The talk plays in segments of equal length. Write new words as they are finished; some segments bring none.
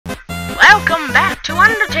back to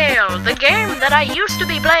Undertale, the game that I used to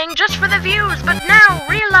be playing just for the views, but now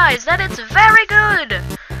realize that it's very good.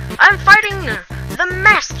 I'm fighting the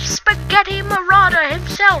masked spaghetti marauder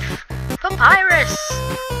himself, Papyrus.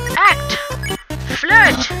 Act.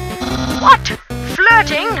 Flirt. What?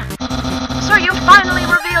 Flirting? So you finally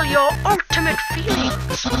reveal your ultimate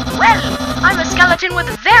feelings. Well, I'm a skeleton with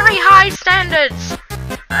very high standards.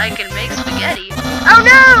 I can make spaghetti. Oh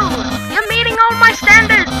no! You're meeting all my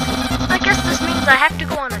standards! I guess this means I have to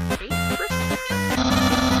go on a date with you?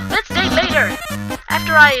 Let's date later!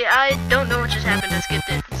 After I don't know what just happened, I skipped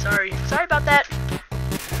it. Sorry about that.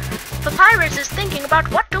 Papyrus is thinking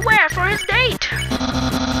about what to wear for his date.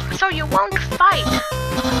 So you won't fight.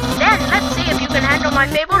 Then let's see if you can handle my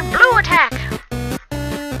fabled blue attack.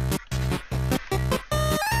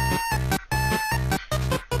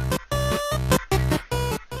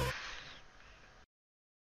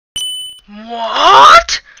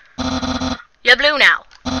 What? You're blue now.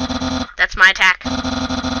 That's my attack.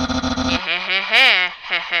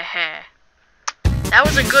 That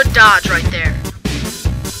was a good dodge right there.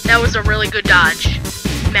 That was a really good dodge.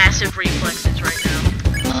 Massive reflexes right now.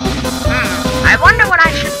 I wonder what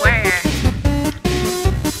I should wear.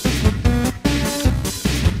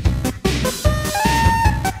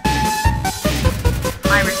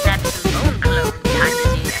 Papyrus stabbed some bone clone behind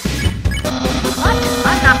his ear. What?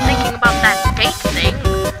 I'm not thinking about that date thing.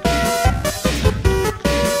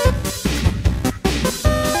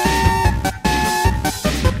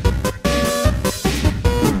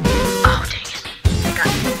 Oh, dang it. I got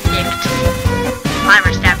nicked.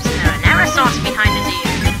 Papyrus stabs an arrow sauce behind his ear.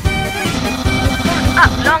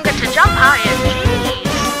 Up longer to jump higher,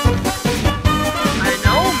 jeez. I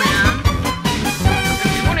know, man. I've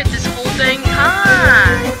been doing it this whole dang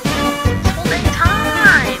time. This whole dang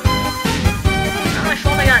time. Well, my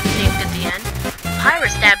fault I got nicked at the end.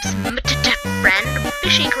 Papyrus stabs friend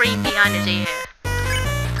fishy cream behind his ear.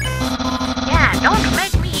 Yeah, don't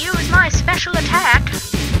make me use my special attack.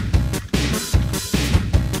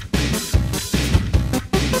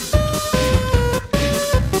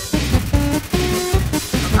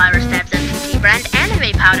 Papyrus stabs MTT brand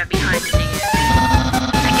anime powder behind his ear.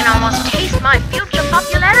 I can almost taste my future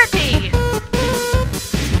popularity.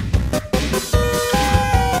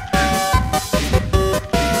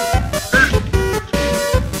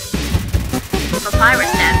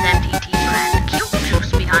 Papyrus stabs MTT brand cute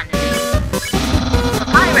juice behind his ear.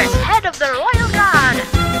 Papyrus, head of the royal guard.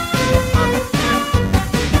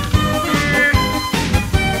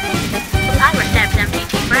 Papyrus stabs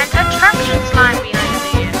MTT brand attraction slime behind his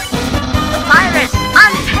ear. Papyrus,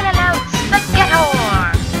 unparalleled spaghettor!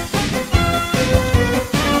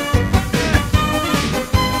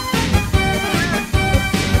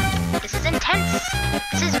 This is intense.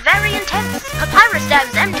 This is very intense. Papyrus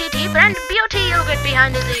stabs MTT brand beauty yogurt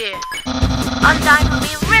behind his ear. Undyne will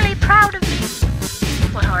be really proud of me.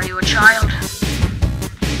 What are you, a child?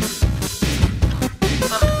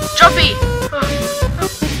 Jumpy!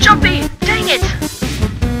 Jumpy! Dang it!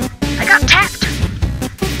 I got tapped!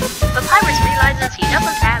 Papyrus realizes he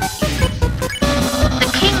doesn't have ears. The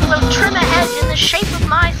king will trim a head in the shape of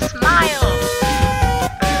my smile.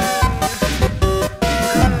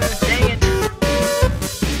 Dang it.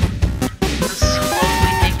 I'm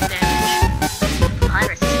slowly taking damage.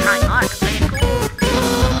 Papyrus is trying hard to play it cool.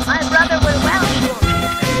 My brother will he won't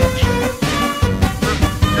change very much.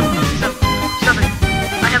 Stop it.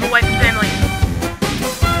 I have a wife and family.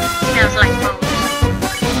 Smells like bones.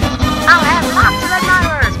 I'll have lots of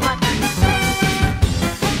admirers, but...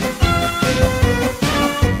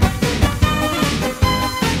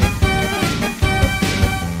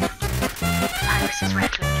 Papyrus is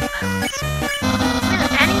rattling his bones.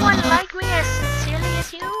 Will anyone like me as sincerely as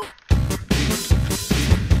you?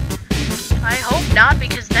 I hope not,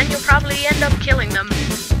 because then you'll probably end up killing them.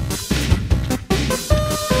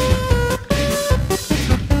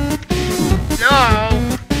 No!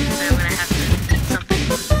 I'm gonna have to eat something.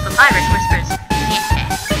 Papyrus whispers, yeah.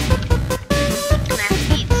 I'm gonna have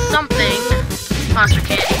to eat something. Monster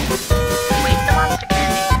candy. Wait, the monster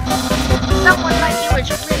candy. Someone like you is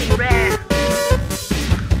really rare.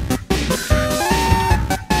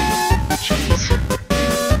 Jeez.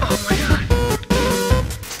 Oh my god.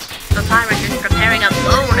 Papyrus is preparing a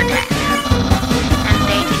bone attack. And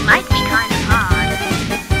dating might be kind of hard.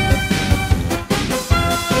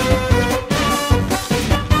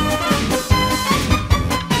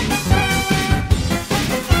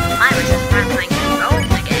 Papyrus is rattling his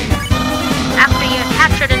bones again. After you're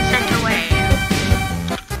captured and sent away.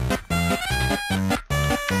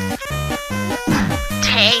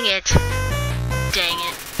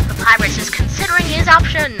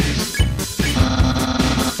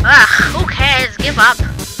 up.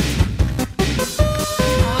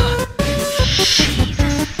 Oh,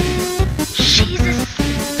 Jesus.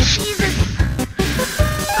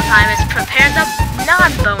 Papyrus prepares a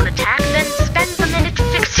non-bone attack, then spends a minute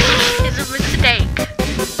fixing his mistake.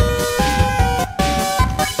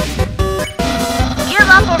 Give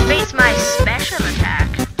up or face my special attack.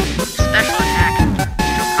 Special attack.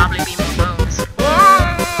 It'll probably be more bones.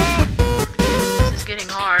 This is getting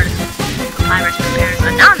hard. Papyrus prepares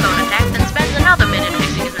a non-bone attack, then spends another minute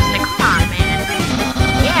fixing his mistake. Come on, man.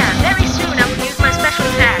 Yeah, very soon I will use my special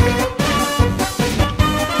attack.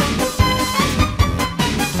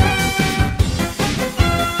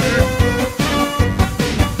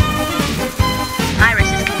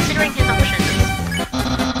 Papyrus is considering his options.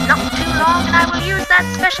 Not too long and I will use that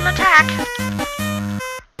special attack.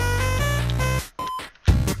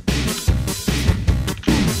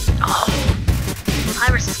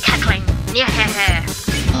 Papyrus is cackling. Yeah.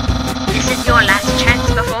 This is your last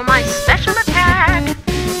chance before my special attack.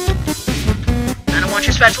 I don't want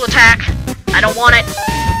your special attack. I don't want it.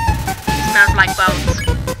 It smells like bones.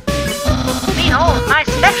 Behold, my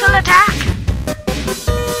special attack.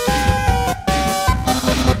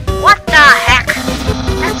 What the heck?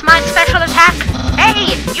 That's my special attack.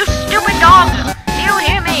 Hey, you stupid dog. Do you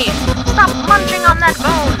hear me? Stop munching on that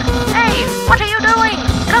bone. Hey, what are you doing?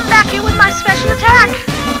 Come back here with my special attack!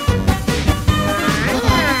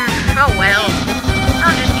 Oh well.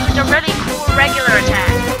 I'll just use a really cool regular attack.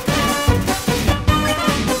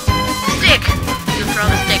 Stick! You throw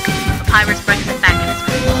the stick. Papyrus brings it back in his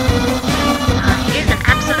mouth. Here's an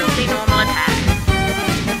absolutely normal attack.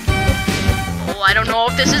 Oh, I don't know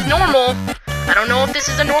if this is normal. I don't know if this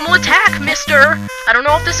is a normal attack, mister. I don't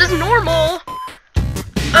know if this is normal.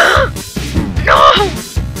 No!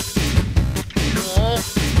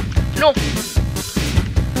 No!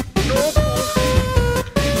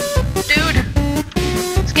 Dude!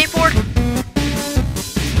 Skateboard!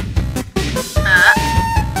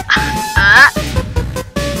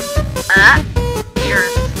 You're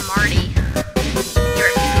smarty. You're a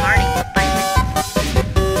smarty.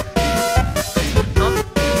 Oh no!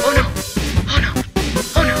 Oh no! Oh no!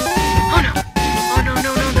 Oh no! Oh no,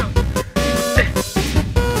 no, no, no!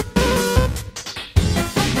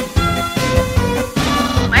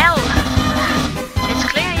 Well, it's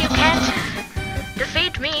clear you can't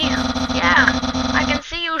defeat me. Yeah, I can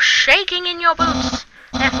see you shaking in your boots.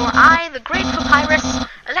 Therefore I, the great Papyrus,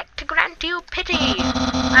 elect to grant you pity.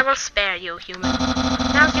 I will spare you, human.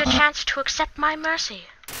 Now's your chance to accept my mercy.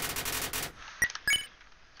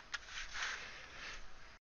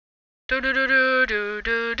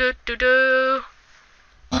 Do-do-do-do-do-do-do-do.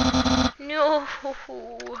 No,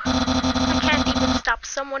 I can't even stop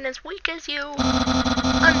someone as weak as you.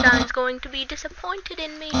 Undyne's going to be disappointed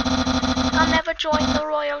in me. I'll never join the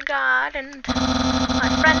Royal Guard, and my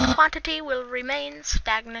friend quantity will remain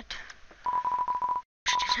stagnant.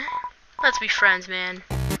 Let's be friends, man.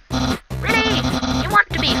 Really? You want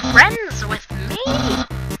to be friends with me?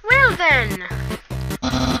 Well then,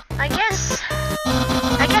 I guess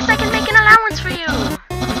I can make an allowance for you.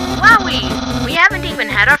 Wowie! We haven't even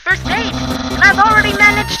had our first date, and I've already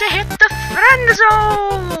managed to hit the friend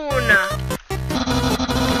zone! Who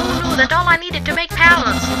knew that all I needed to make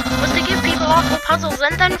pals was to give people awful puzzles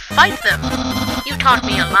and then fight them? You taught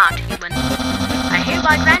me a lot, human. I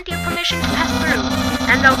hereby grant you permission to pass through,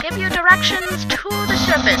 and I'll give you directions to the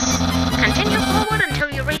surface. Continue forward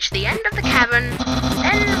until you reach the end of the cavern,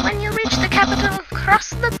 and when you reach the capital, cross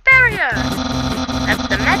the barrier. That's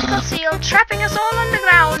the magical seal trapping us all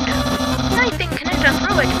underground. Nothing can enter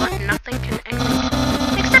through it, but nothing can exit.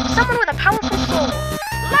 Except someone with a powerful soul.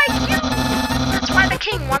 Like you! That's why the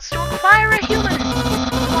king wants to acquire a human.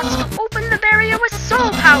 He wants to open the barrier with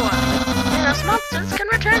soul power. And us monsters can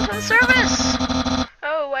return to the service.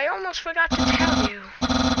 Oh, I almost forgot to tell you.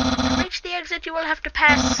 To reach the exit, you will have to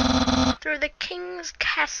pass through the king's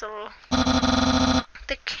castle.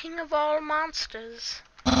 The king of all monsters.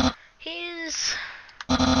 He's...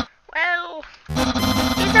 well...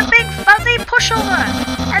 he's a big fuzzy pushover!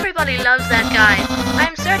 Everybody loves that guy.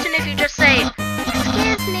 I'm certain if you just say,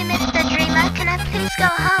 "Excuse me, Mr. Dreamer, can I please go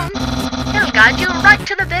home?" he'll guide you right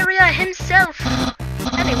to the barrier himself.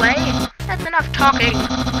 Anyway, that's enough talking.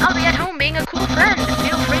 I'll be at home being a cool friend.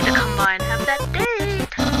 Feel free to come by and have that date.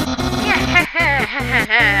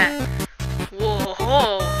 Yeah.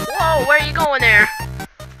 Whoa, where are you going there?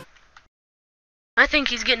 I think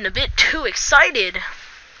he's getting a bit too excited.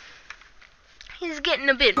 He's getting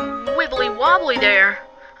a bit wibbly wobbly there.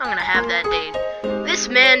 I'm gonna have that date. This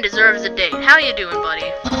man deserves a date. How you doing,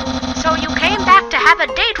 buddy? So you came back to have a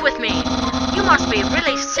date with me? You must be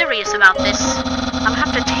really serious about this. I'll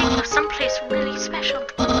have to take you someplace really special.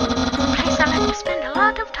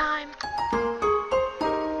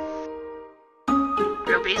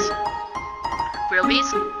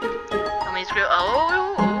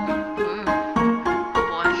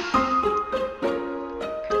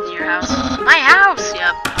 My house!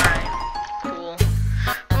 Yep, alright. Cool.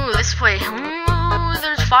 Ooh, this place. Ooh,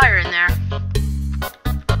 there's fire in there.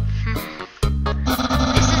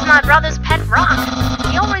 This is my brother's pet rock.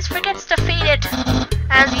 He always forgets to feed it.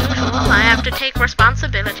 As usual, I have to take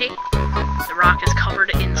responsibility. The rock is covered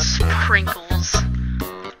in sprinkles.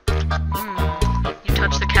 You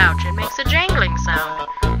touch the couch, it makes a jangling sound.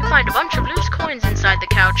 You find a bunch of loose coins inside the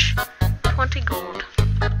couch. 20 gold.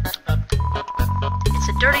 It's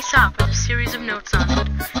a dirty sock with a series of notes on it.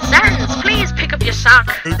 Sans, please pick up your sock.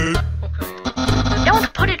 Okay.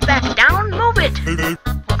 Don't put it back down, move it.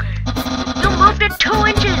 Okay. You moved it 2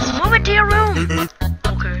 inches, move it to your room.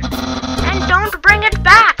 Okay. And don't bring it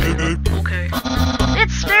back. Okay.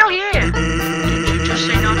 It's still here. Did you just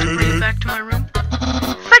say not to bring it back to my room?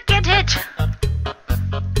 Forget it.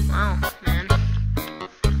 Wow, man.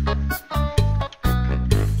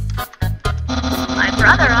 My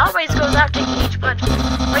brother always goes out to eat, but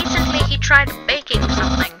recently he tried baking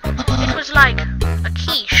something. It was like a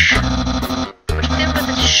quiche, but filled with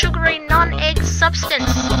a sugary non-egg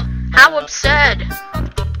substance. How absurd!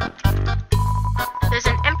 There's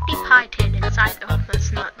an empty pie tin inside. Oh,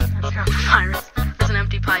 that's not the virus. There's an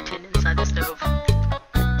empty pie tin inside the stove.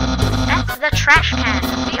 That's the trash can.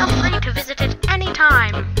 Feel free to visit it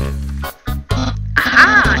anytime.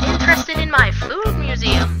 Aha! Interested in my food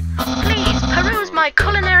museum? Please peruse my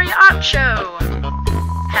culinary art show.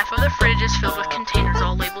 Half of the fridge is filled with containers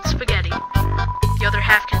all labeled spaghetti. The other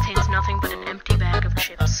half contains nothing but an empty bag of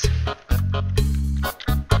chips.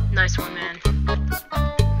 Nice one, man.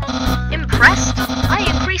 Impressed? I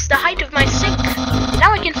increased the height of my sink.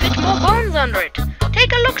 Now I can fit more bones under it.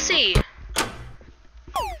 Take a look-see.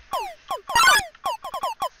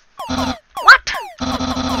 What?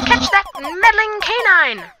 Catch that meddling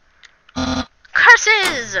canine!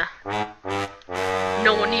 Curses!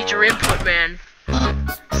 No one needs your input, man.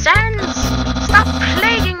 Sans, stop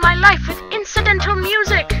plaguing my life with incidental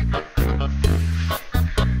music!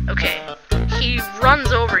 Okay, he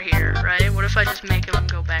runs over here, right? What if I just make him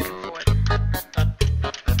go back and forth?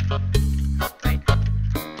 Right.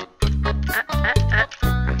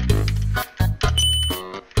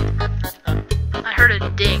 I heard a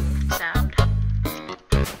ding sound.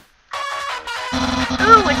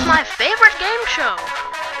 Ooh, it's my favorite game show!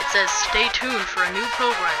 It says stay tuned for a new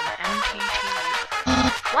program, MTT.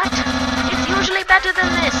 What? It's usually better than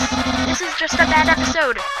this. This is just a bad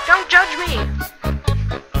episode. Don't judge me.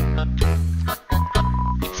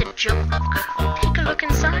 It's a joke book. Take a look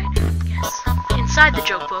inside. Yes. Inside the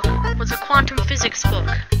joke book was a quantum physics book.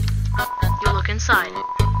 You look inside.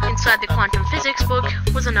 Inside the quantum physics book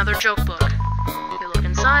was another joke book. You look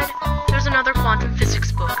inside. There's another quantum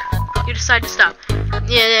physics book. You decide to stop.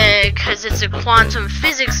 Yeah, because it's a quantum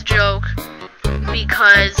physics joke.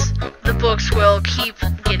 Because the books will keep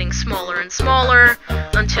getting smaller and smaller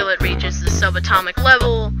until it reaches the subatomic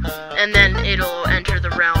level, and then it'll enter the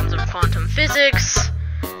realms of quantum physics,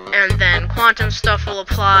 and then quantum stuff will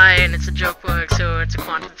apply, and it's a joke book, so it's a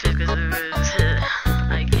quantum physics.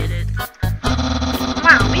 I get it.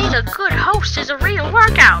 Wow, being a good host is a real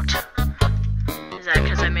workout. Is that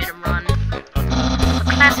because I made him run? A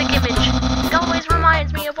classic image. It always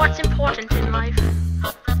reminds me of what's important in life.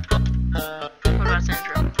 What about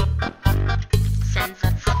Sandra?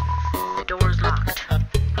 Senses. The door's locked.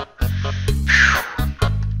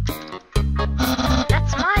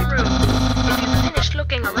 That's my room. If you finished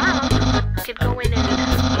looking around, you could go in and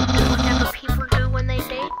do whatever people do when they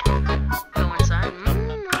date. Go inside.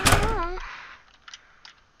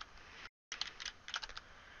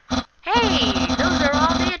 Hey, those are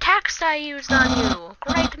all the attacks I used on you.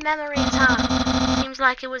 Great memories, huh? Seems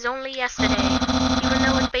like it was only yesterday, even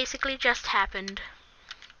though it basically just happened.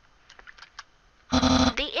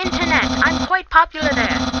 The internet! I'm quite popular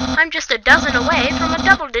there. I'm just a dozen away from a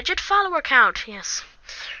double-digit follower count. Yes.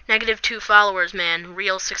 -2 followers, man.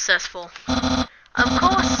 Real successful. Of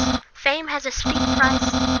course, fame has a steep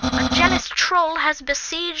price. A jealous troll has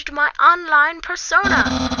besieged my online persona,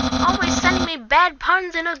 always sending me bad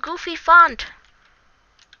puns in a goofy font.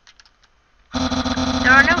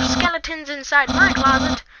 There are no skeletons inside my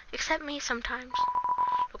closet, except me sometimes.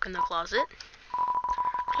 Look in the closet.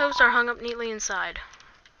 Clothes are hung up neatly inside.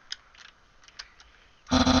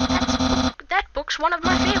 That book's one of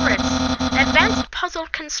my favorites. Advanced Puzzle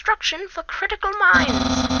Construction for Critical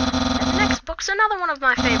Minds. The next book's another one of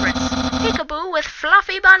my favorites. Peekaboo with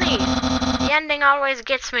Fluffy Bunny. The ending always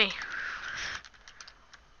gets me.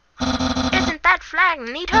 Isn't that flag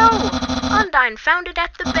neato? Undine found it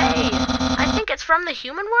at the bay. I think it's from the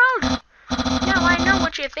human world. Now I know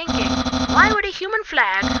what you're thinking. Why would a human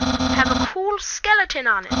flag have a cool skeleton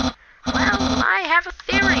on it? Well, I have a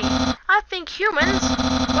theory. I think humans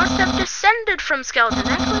must have descended from skeletons.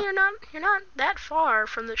 Actually, you're not that far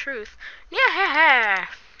from the truth. Yeah,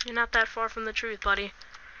 you're not that far from the truth, buddy.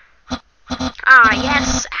 Ah,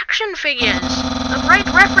 yes, action figures. A great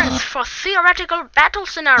reference for theoretical battle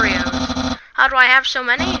scenarios. How do I have so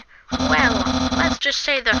many? Well, let's just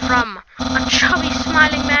say they're from a chubby,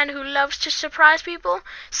 smiling man who loves to surprise people.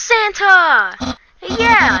 Santa!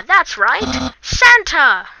 Yeah, that's right.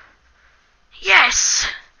 Santa! Yes!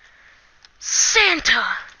 Santa!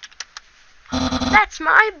 That's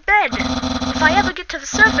my bed. If I ever get to the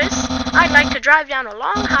surface, I'd like to drive down a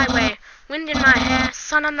long highway. Wind in my hair,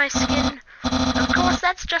 sun on my skin. Of course,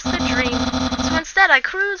 that's just a dream. So instead, I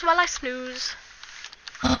cruise while I snooze.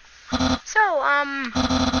 So,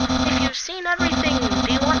 if you've seen everything,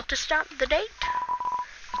 do you want to start the date?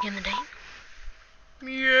 Begin the date?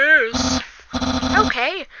 Yes.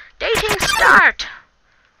 Okay, dating start.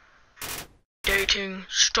 Dating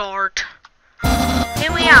start.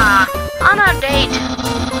 Here we are, on our date.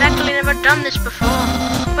 I've actually never done this before.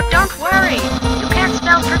 But don't worry, you can't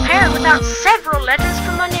spell prepare without several letters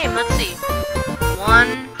from my name. Let's see.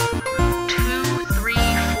 1, 2, 3,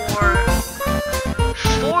 4.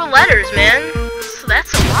 4 letters, man. So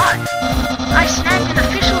that's a lot. I snagged an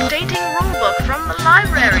official dating rulebook from the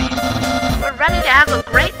library. We're ready to have a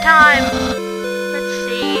great time. Let's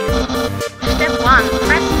see. Step 1.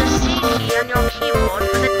 Press the C key on your keyboard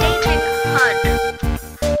for the dating HUD.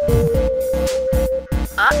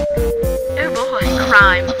 Oh boy,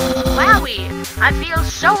 crime. Wowie, I feel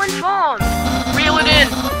so informed. Reel it in.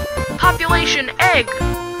 Population egg.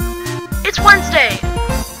 It's Wednesday.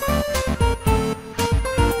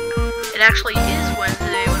 It actually is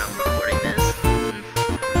Wednesday when I'm recording this.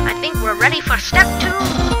 I think we're ready for step 2.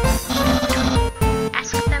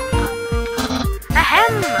 Ask them on the date.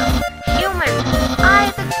 Ahem! Human,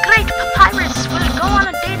 I, the great papyrus, will go on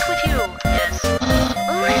a date with you. Yes.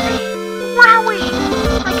 Really? Wowie!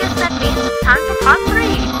 I guess that means it's time for part 3.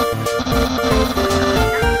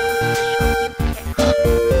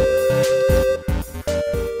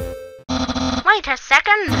 Wait a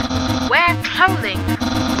second. Wear clothing.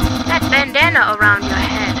 That bandana around your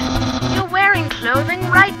head. You're wearing clothing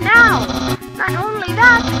right now. Not only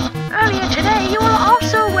that, earlier today you were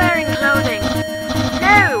also wearing clothing.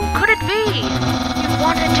 No, could it be? You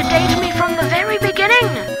wanted to date me from the very beginning.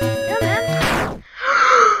 Yeah, man.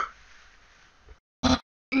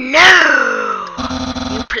 No!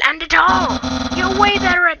 You planned it all. You're way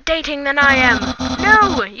better at dating than I am.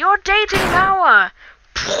 No, your dating power.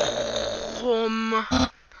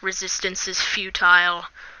 Resistance is futile.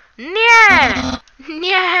 Nyeh!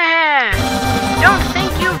 Nyeh! Don't think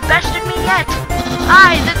you've bested me yet.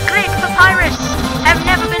 I, the great papyrus, have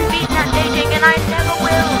never been beaten at dating, and I never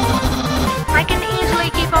will. I can easily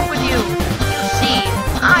keep up with you. You see,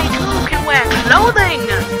 I too can wear clothing.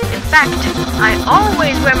 In fact, I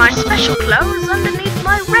always wear my special clothes underneath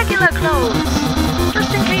my regular clothes,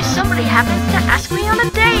 just in case somebody happens to ask me on a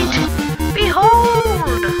date.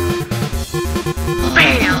 Behold!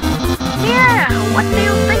 Bam! Yeah, what do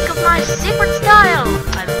you think of my secret style?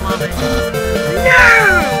 I love it. No!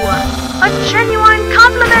 A genuine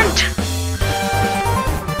compliment!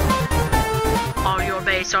 All your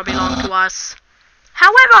base are belong to us.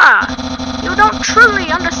 However, you don't truly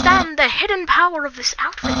understand the hidden power of this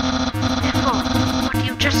outfit. Therefore, what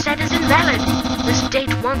you just said is invalid. This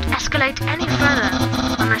date won't escalate any further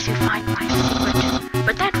unless you find my secret.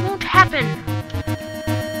 But that won't happen.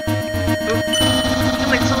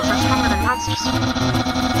 Human souls are stronger than monster souls.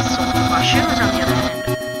 The souls of our shoes, on the other hand,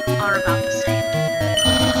 are about the same.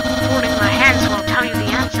 Holding my hands will tell you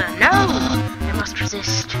the answer. No! I must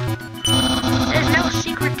resist. There's no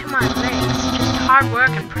secret to my legs, just hard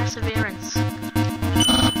work and perseverance.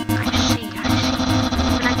 I see.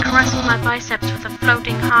 But I caressing my biceps with a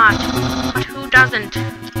floating heart. But who doesn't?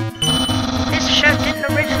 This shirt didn't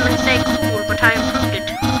originally say cool, but I improved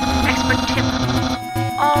it. Expert tip.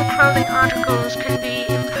 All clothing articles can be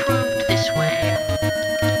improved this way.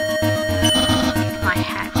 My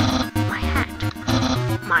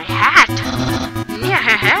hat.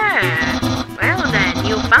 Yeah. Well then,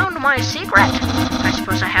 you found my secret. I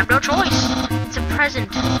suppose I have no choice. It's a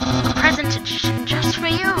present. A present just for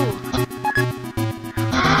you.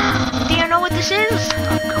 Do you know what this is?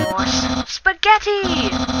 Of course. Spaghetti!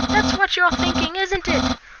 That's what you're thinking, isn't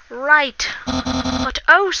it? Right. But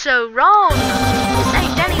oh so wrong. This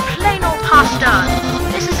ain't any plain old pasta.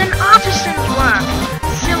 This is an artisan's work.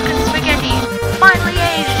 Silken spaghetti, finely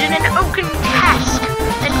aged in an oaken cask,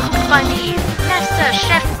 then cooked by me, Master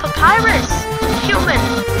Chef Papyrus. Human,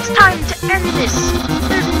 it's time to end this.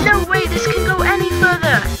 There's no way this can go any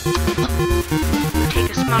further.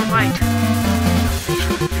 Take a small bite.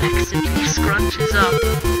 matches up.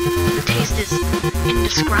 The taste is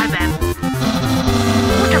indescribable.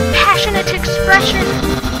 What a passionate expression!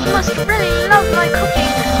 You must really love my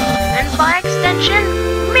cooking, and by extension,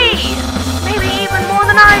 me! Maybe even more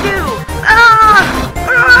than I do!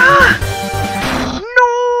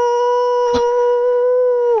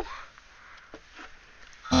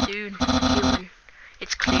 No! Dude, human,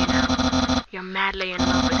 it's clear now. You're madly in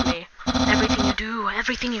love with me. Everything you do,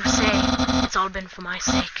 everything you say, it's all been for my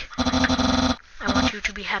sake. I want you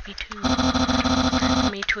to be happy too. It's time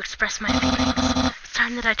for me to express my feelings. It's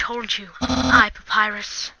time that I told you. I,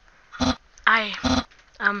 Papyrus. Boy,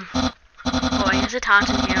 is it hot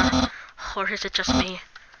in here? Or is it just me?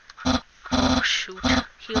 Oh, shoot.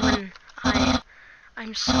 Human,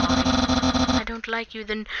 I'm sorry. I don't like you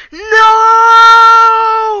then.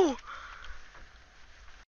 No!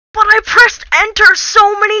 But I pressed enter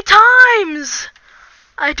so many times!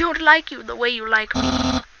 I don't like you the way you like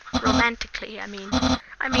me. Romantically, I mean,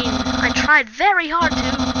 I tried very hard to.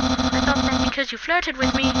 I thought that because you flirted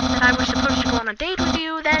with me, that I was supposed to go on a date with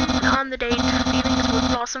you, then on the date, feelings would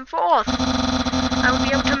blossom forth. I would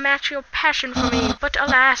be able to match your passion for me, but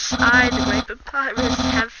alas, I, the great Papyrus,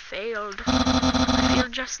 have failed. I feel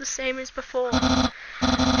just the same as before.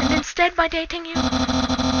 And instead, by dating you,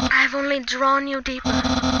 I've only drawn you deeper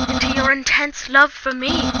into your intense love for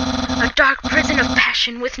me, a dark prison of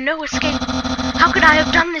passion with no escape. How could I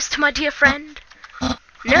have done this to my dear friend?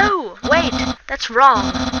 No, wait, that's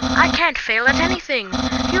wrong. I can't fail at anything.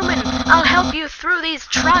 Human, I'll help you through these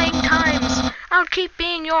trying times. I'll keep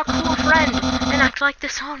being your cool friend and act like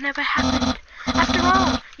this all never happened. After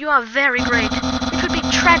all, you are very great. It would be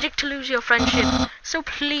tragic to lose your friendship. So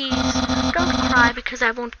please, don't cry because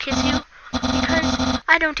I won't kiss you. Because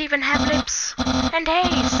I don't even have lips. And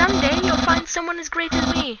hey, someday you'll find someone as great as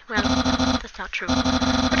me. Well, that's not true.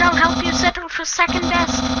 But I'll help you settle for second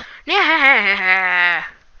best. Yeah.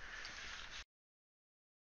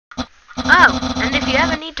 Oh, and if you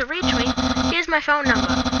ever need to reach me, here's my phone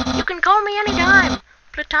number. You can call me anytime.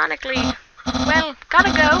 Platonically. Well,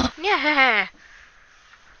 gotta go. Yeah.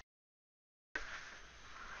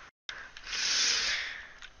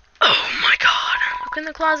 Oh my god. Look in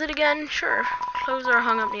the closet again. Sure. Clothes are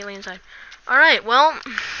hung up neatly inside. Alright, well,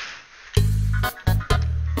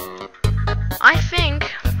 I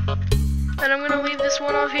think that I'm gonna leave this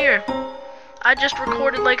one off here. I just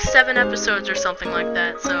recorded like 7 episodes or something like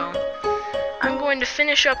that, so I'm going to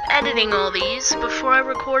finish up editing all these before I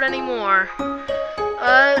record any more.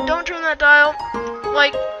 Don't turn that dial.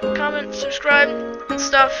 Like, comment, subscribe, and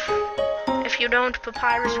stuff. If you don't,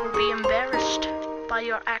 Papyrus will be embarrassed by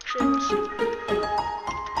your actions.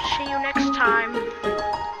 See you next time.